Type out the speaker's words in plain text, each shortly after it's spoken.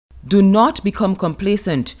Do not become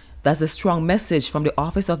complacent. That's a strong message from the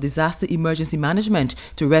Office of Disaster Emergency Management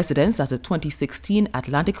to residents as the 2016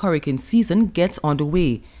 Atlantic hurricane season gets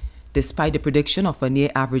underway. Despite the prediction of a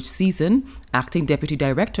near-average season, Acting Deputy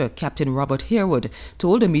Director Captain Robert Harewood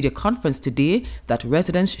told a media conference today that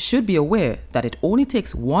residents should be aware that it only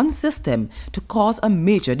takes one system to cause a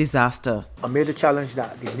major disaster. A major challenge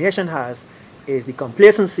that the nation has is the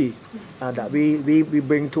complacency that we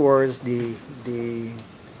bring towards the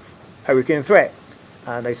hurricane threat.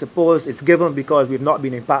 And I suppose it's given because we've not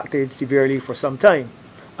been impacted severely for some time.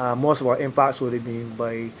 Most of our impacts would have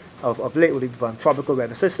been of late would have been tropical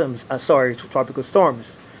weather systems, tropical storms.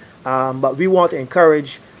 But we want to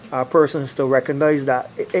encourage persons to recognize that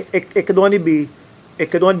it could only be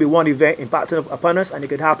one event impacting upon us, and it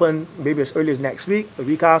could happen maybe as early as next week, a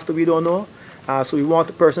week after, we don't know. So we want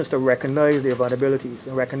the persons to recognize their vulnerabilities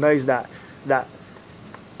and recognize that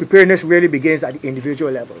preparedness really begins at the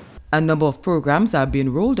individual level. A number of programs are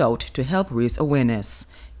being rolled out to help raise awareness.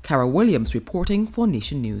 Cara Williams reporting for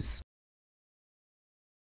Nation News.